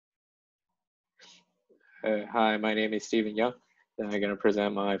Hi, my name is Stephen Young, and I'm going to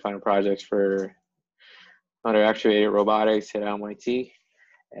present my final projects for Underactuated Robotics at MIT.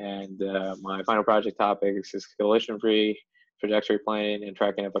 And my final project topic is collision-free trajectory planning and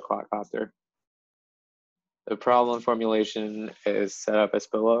tracking of a quadcopter. The problem formulation is set up as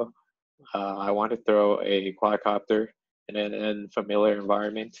below. I want to throw a quadcopter in an unfamiliar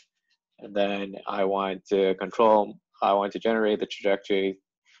environment, and then I want to generate the trajectory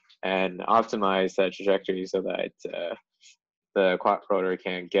and optimize that trajectory so that the quadrotor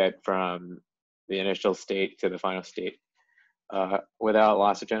can get from the initial state to the final state. Without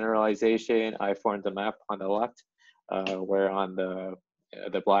loss of generalization, I formed a map on the left, where on the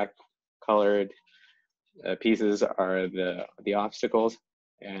black colored pieces are the obstacles,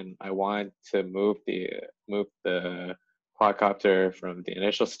 and I want to move the quadcopter from the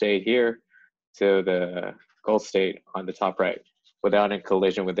initial state here to the goal state on the top right, without in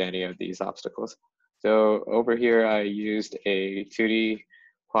collision with any of these obstacles. So over here, I used a 2D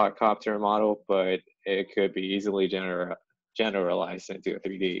quadcopter model, but it could be easily generalized into a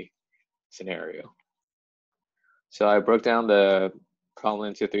 3D scenario. So I broke down the problem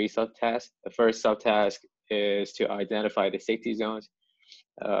into 3 subtasks. The first subtask is to identify the safety zones.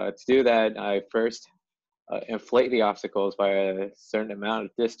 To do that, I first inflate the obstacles by a certain amount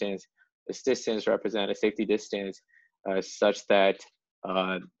of distance. This distance represents a safety distance such that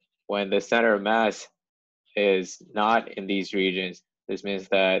when the center of mass is not in these regions, this means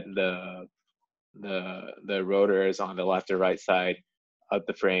that the rotors on the left or right side of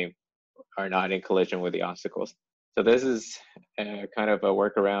the frame are not in collision with the obstacles. So this is kind of a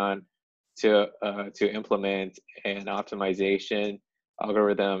workaround to implement an optimization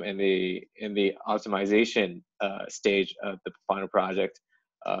algorithm in the optimization stage of the final project.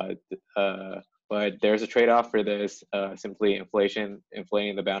 But there's a trade-off for this. Simply inflating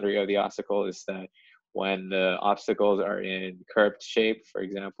the boundary of the obstacle is that when the obstacles are in curved shape, for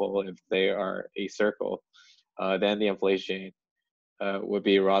example, if they are a circle, then the inflation would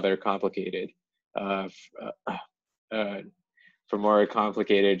be rather complicated. For more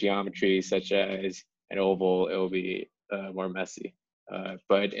complicated geometry, such as an oval, it will be more messy.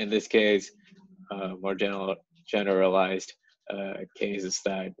 But in this case, more generalized case is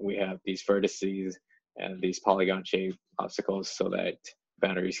that we have these vertices and these polygon-shaped obstacles so that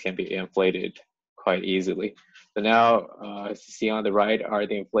boundaries can be inflated quite easily. So now, as you see on the right are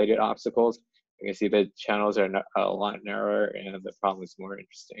the inflated obstacles. You can see the channels are a lot narrower and the problem is more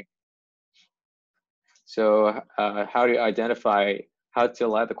interesting. So how do you identify, how to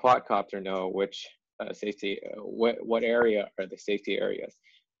let the quadcopter know which what area are the safety areas?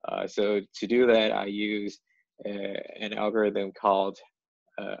 So to do that, I use an algorithm called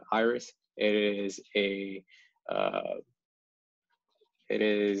IRIS. It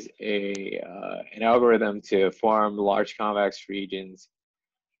is an algorithm to form large convex regions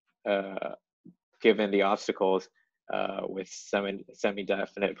given the obstacles with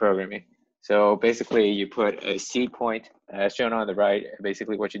semi-definite programming. So basically, you put a seed point, as shown on the right.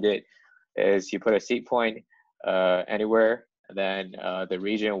 Basically, what you did is you put a seed point anywhere, and then the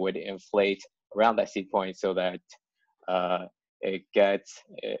region would inflate around that seed point so that it gets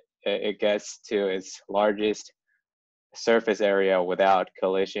to its largest surface area without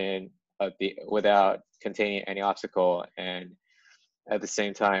collision without containing any obstacle, and at the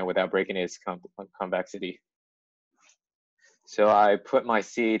same time without breaking its convexity. So I put my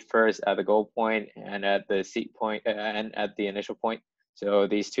seed first at the goal point and at the seed point and at the initial point. So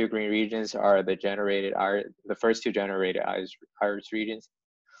these 2 green regions are the first 2 generated iris regions.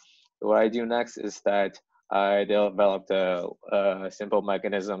 So what I do next is that I developed a simple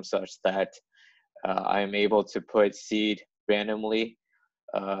mechanism such that I am able to put seed randomly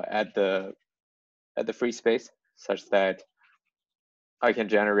at the free space, such that I can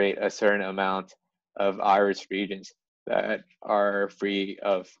generate a certain amount of iris regions that are free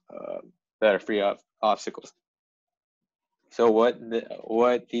of obstacles. So what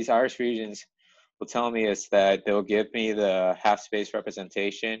these iris regions will tell me is that they'll give me the half space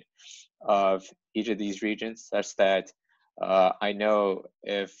representation of each of these regions, such that I know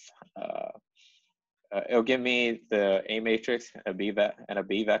if it'll give me the A matrix and a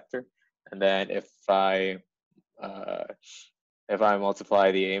B vector, and then if I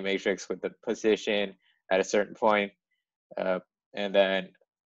multiply the A matrix with the position at a certain point, and then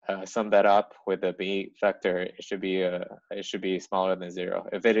sum that up with the B vector, it should be smaller than 0.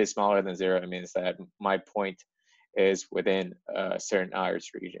 If it is smaller than 0, it means that my point is within a certain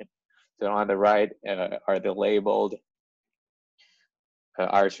iris region. So on the right are the labeled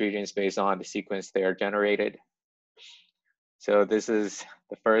iris regions based on the sequence they are generated. So this is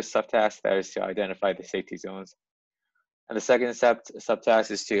the first subtask, that is to identify the safety zones. And the second subtask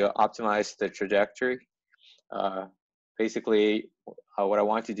is to optimize the trajectory. Basically, what I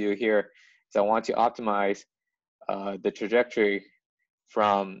want to do here is I want to optimize the trajectory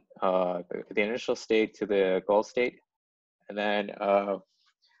from the initial state to the goal state. And then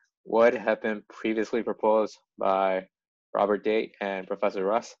what had been previously proposed by Robert Date and Professor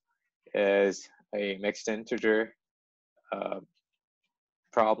Russ is a mixed integer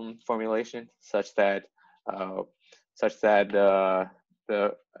problem formulation, such that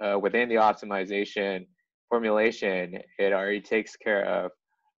within the optimization formulation, it already takes care of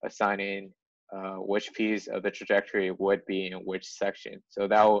assigning which piece of the trajectory would be in which section. So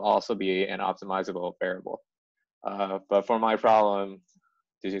that will also be an optimizable variable. But for my problem,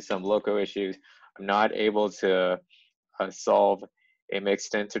 due to some local issues, I'm not able to solve a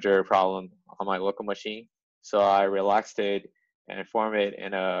mixed integer problem on my local machine. So I relaxed it and form it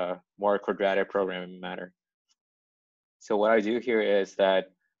in a more quadratic programming manner. So what I do here is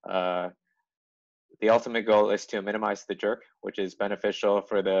that the ultimate goal is to minimize the jerk, which is beneficial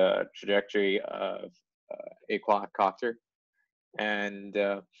for the trajectory of a quadcopter. And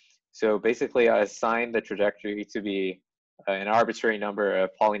so basically I assign the trajectory to be an arbitrary number of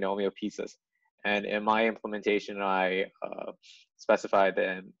polynomial pieces. And in my implementation, I specify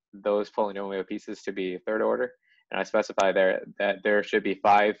those polynomial pieces to be third order. And I specify there that there should be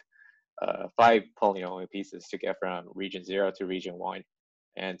five polynomial pieces to get from region 0 to region 1.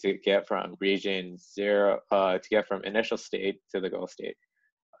 And to get from region 0, to get from initial state to the goal state,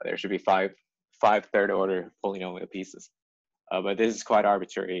 there should be five third order polynomial pieces. But this is quite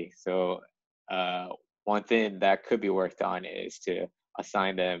arbitrary. So one thing that could be worked on is to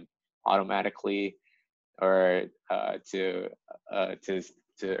assign them automatically, or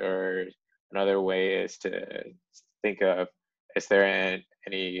or another way is to think of, is there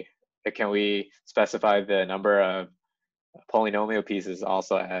any, can we specify the number of polynomial pieces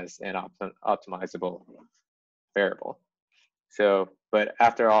also as an optimizable variable? So, but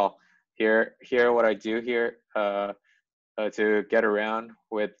after all, here what I do here to get around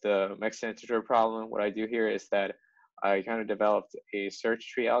with the mixed integer problem, what I do here is that I kind of developed a search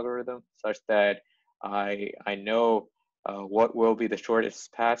tree algorithm such that I know what will be the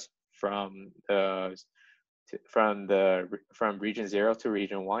shortest path from region 0 to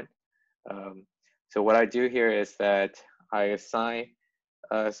region 1. So what I do here is that I assign,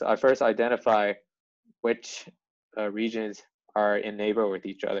 so I first identify which regions are in neighbor with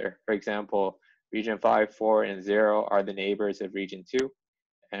each other. For example, region 5, 4, and 0 are the neighbors of region 2,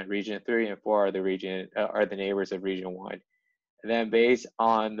 and region 3 and 4 are the neighbors of region 1. And then based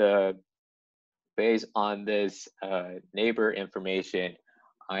on this neighbor information,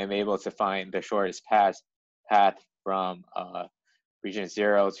 I am able to find the shortest path from region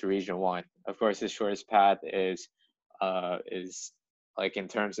 0 to region 1. Of course, the shortest path is like in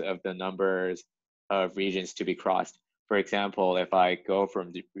terms of the numbers of regions to be crossed. For example, if I go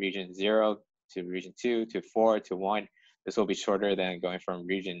from region 0 to region 2 to 4 to 1, this will be shorter than going from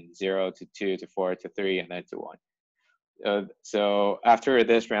region 0 to 2 to 4 to 3 and then to 1. So after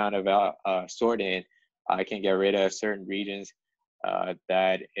this round of sorting, I can get rid of certain regions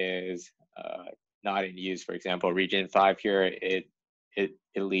that is not in use. For example, region 5 here, it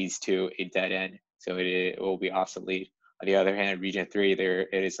leads to a dead end, so it will be obsolete. On the other hand, region 3,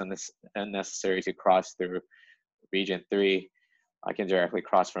 it is unnecessary to cross through region 3. I can directly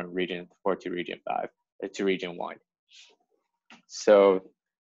cross from region 4 to region 5 to region 1. So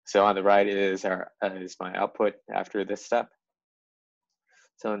on the right is my output after this step.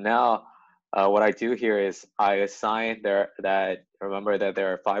 So now what I do here is I assign remember that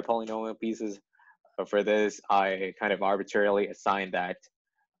there are 5 polynomial pieces. For this, I kind of arbitrarily assign that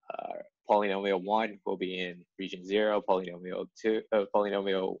polynomial 1 will be in region 0, polynomial 2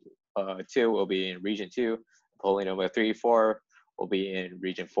 will be in region 2, polynomial 3, 4 will be in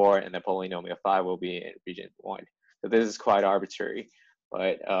region 4, and the polynomial 5 will be in region 1. So this is quite arbitrary,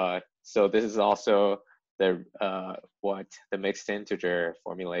 but so this is also what the mixed integer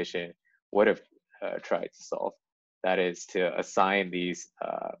formulation would have tried to solve. That is to assign these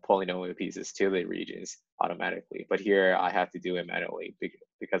polynomial pieces to the regions automatically. But here I have to do it manually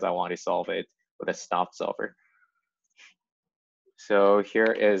because I want to solve it with a stomp solver. So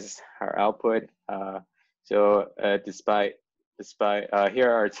here is our output. Despite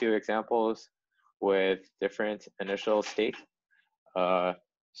here are 2 examples with different initial state.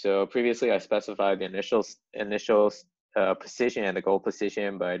 So previously I specified the initial position and the goal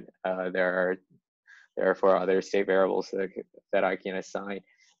position, but there are 4 other state variables that I can assign.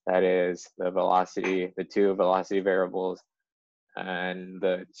 That is the velocity, the 2 velocity variables, and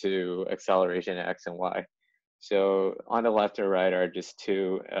the two acceleration x and y. So on the left or right are just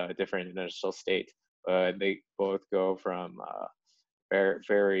two different initial states, but they both go from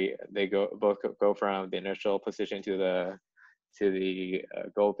both go from the initial position to the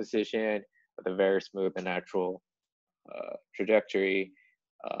goal position with a very smooth and natural trajectory.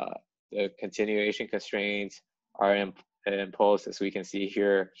 The continuation constraints are imposed, as we can see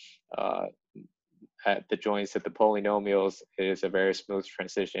here, at the joints of the polynomials. It is a very smooth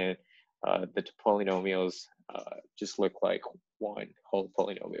transition. The polynomials just look like one whole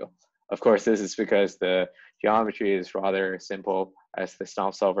polynomial. Of course, this is because the geometry is rather simple, as the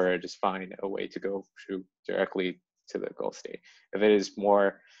stomp solver just find a way to go through directly to the goal state. If it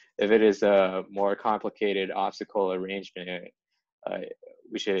is a more complicated obstacle arrangement,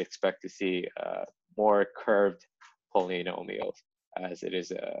 we should expect to see more curved polynomials, as it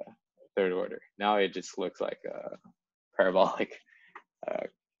is a third order. Now it just looks like a parabolic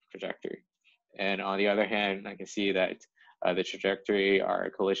trajectory. And on the other hand, I can see that the trajectory are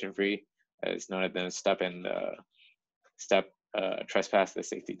collision free, as none of them trespass the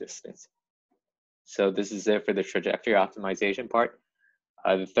safety distance. So this is it for the trajectory optimization part.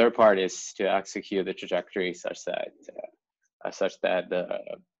 The third part is to execute the trajectory such that the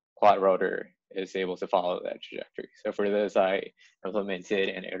quad rotor is able to follow that trajectory. So for this, I implemented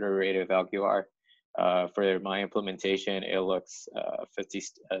an iterative LQR. For my implementation, it looks 50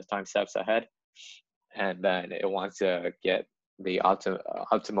 time steps ahead, and then it wants to get the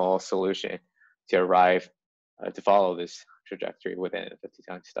optimal solution to arrive to follow this trajectory within 50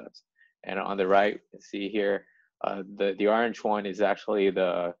 time steps. And on the right, you can see here, the orange one is actually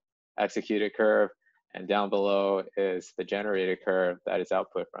the executed curve, and down below is the generated curve that is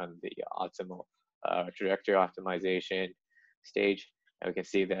output from the optimal trajectory optimization stage. And we can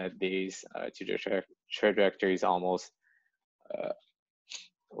see that these two trajectories almost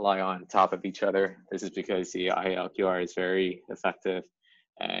lie on top of each other. This is because the ILQR is very effective,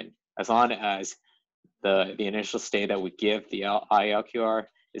 and as long as the initial state that we give the ILQR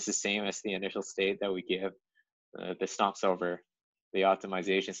is the same as the initial state that we give the stomp solver, the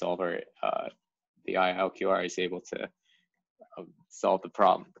optimization solver, the ILQR is able to solve the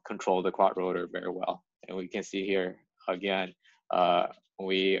problem, control the quad rotor very well. And we can see here again,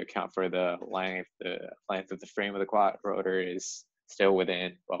 we account for the length of the frame of the quad rotor is still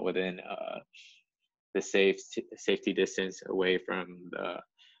within the safety distance away from the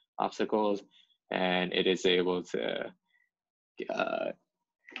obstacles, and it is able to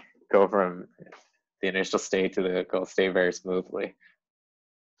go from the initial state to the goal state very smoothly.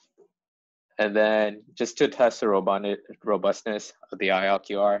 And then just to test the robustness of the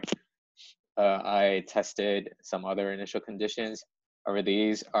ILQR, I tested some other initial conditions. However,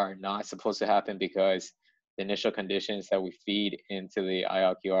 these are not supposed to happen because the initial conditions that we feed into the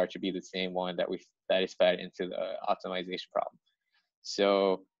ILQR should be the same one that is fed into the optimization problem.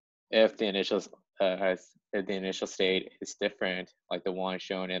 So if the initial state is different, like the one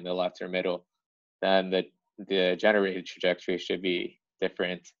shown in the left or middle, then the generated trajectory should be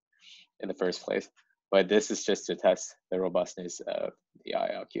different in the first place. But this is just to test the robustness of the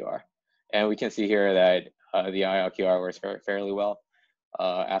ILQR. And we can see here that the ILQR works fairly well.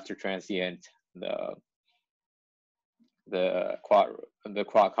 After transient, the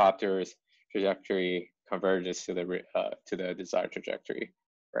quadcopter's trajectory converges to the desired trajectory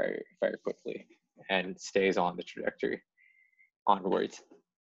very, very quickly and stays on the trajectory onwards.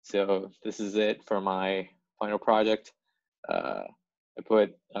 So this is it for my final project. So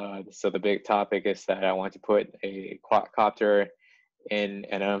the big topic is that I want to put a quadcopter in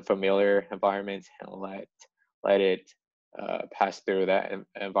an unfamiliar environment and let it pass through that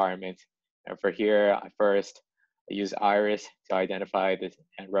environment. And for here, I first use iris to identify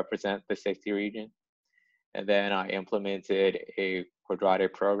and represent the safety region. And then I implemented a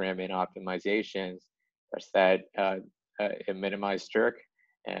quadratic programming optimization such that it minimizes jerk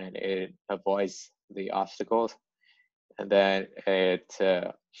and it avoids the obstacles. And then it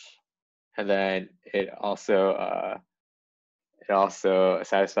also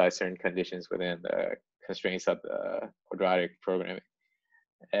satisfies certain conditions within the constraints of the quadratic programming,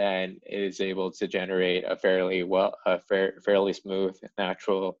 and it is able to generate a fairly smooth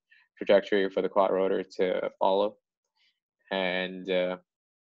natural trajectory for the quad rotor to follow. And in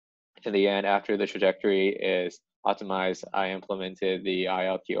the end, after the trajectory is optimized, I implemented the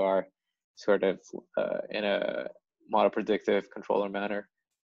ILQR sort of in a model predictive controller manner,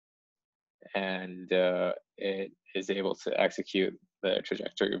 and it is able to execute the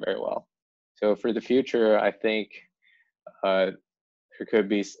trajectory very well. So for the future, I think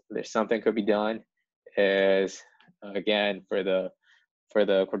there's something could be done is again, for the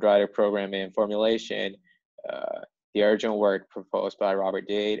quadratic programming and formulation, the urgent work proposed by Robert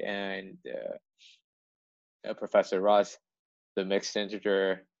Dade and Professor Ross, the mixed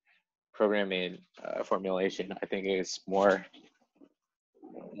integer programming formulation, I think is more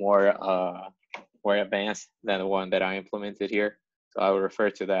advanced than the one that I implemented here. So I would refer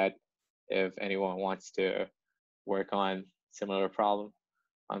to that if anyone wants to work on similar problem.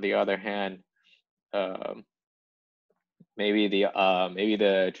 On the other hand, maybe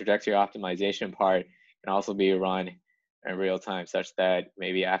the trajectory optimization part can also be run in real time, such that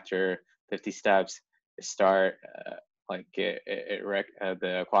maybe after 50 steps, start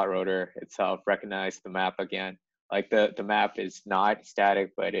the quad rotor itself recognize the map again. Like the map is not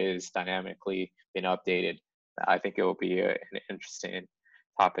static, but is dynamically being updated. I think it will be an interesting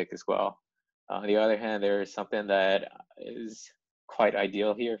topic as well. On the other hand, there is something that is quite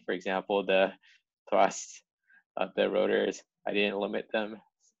ideal here. For example, the thrust of the rotors, I didn't limit them,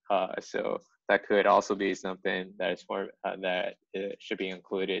 so that could also be something that is that it should be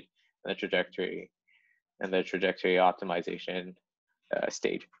included in the trajectory optimization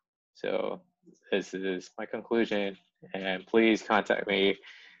stage. So this is my conclusion, and please contact me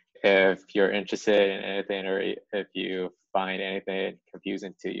if you're interested in anything or if you find anything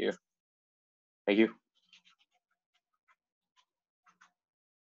confusing to you. Thank you.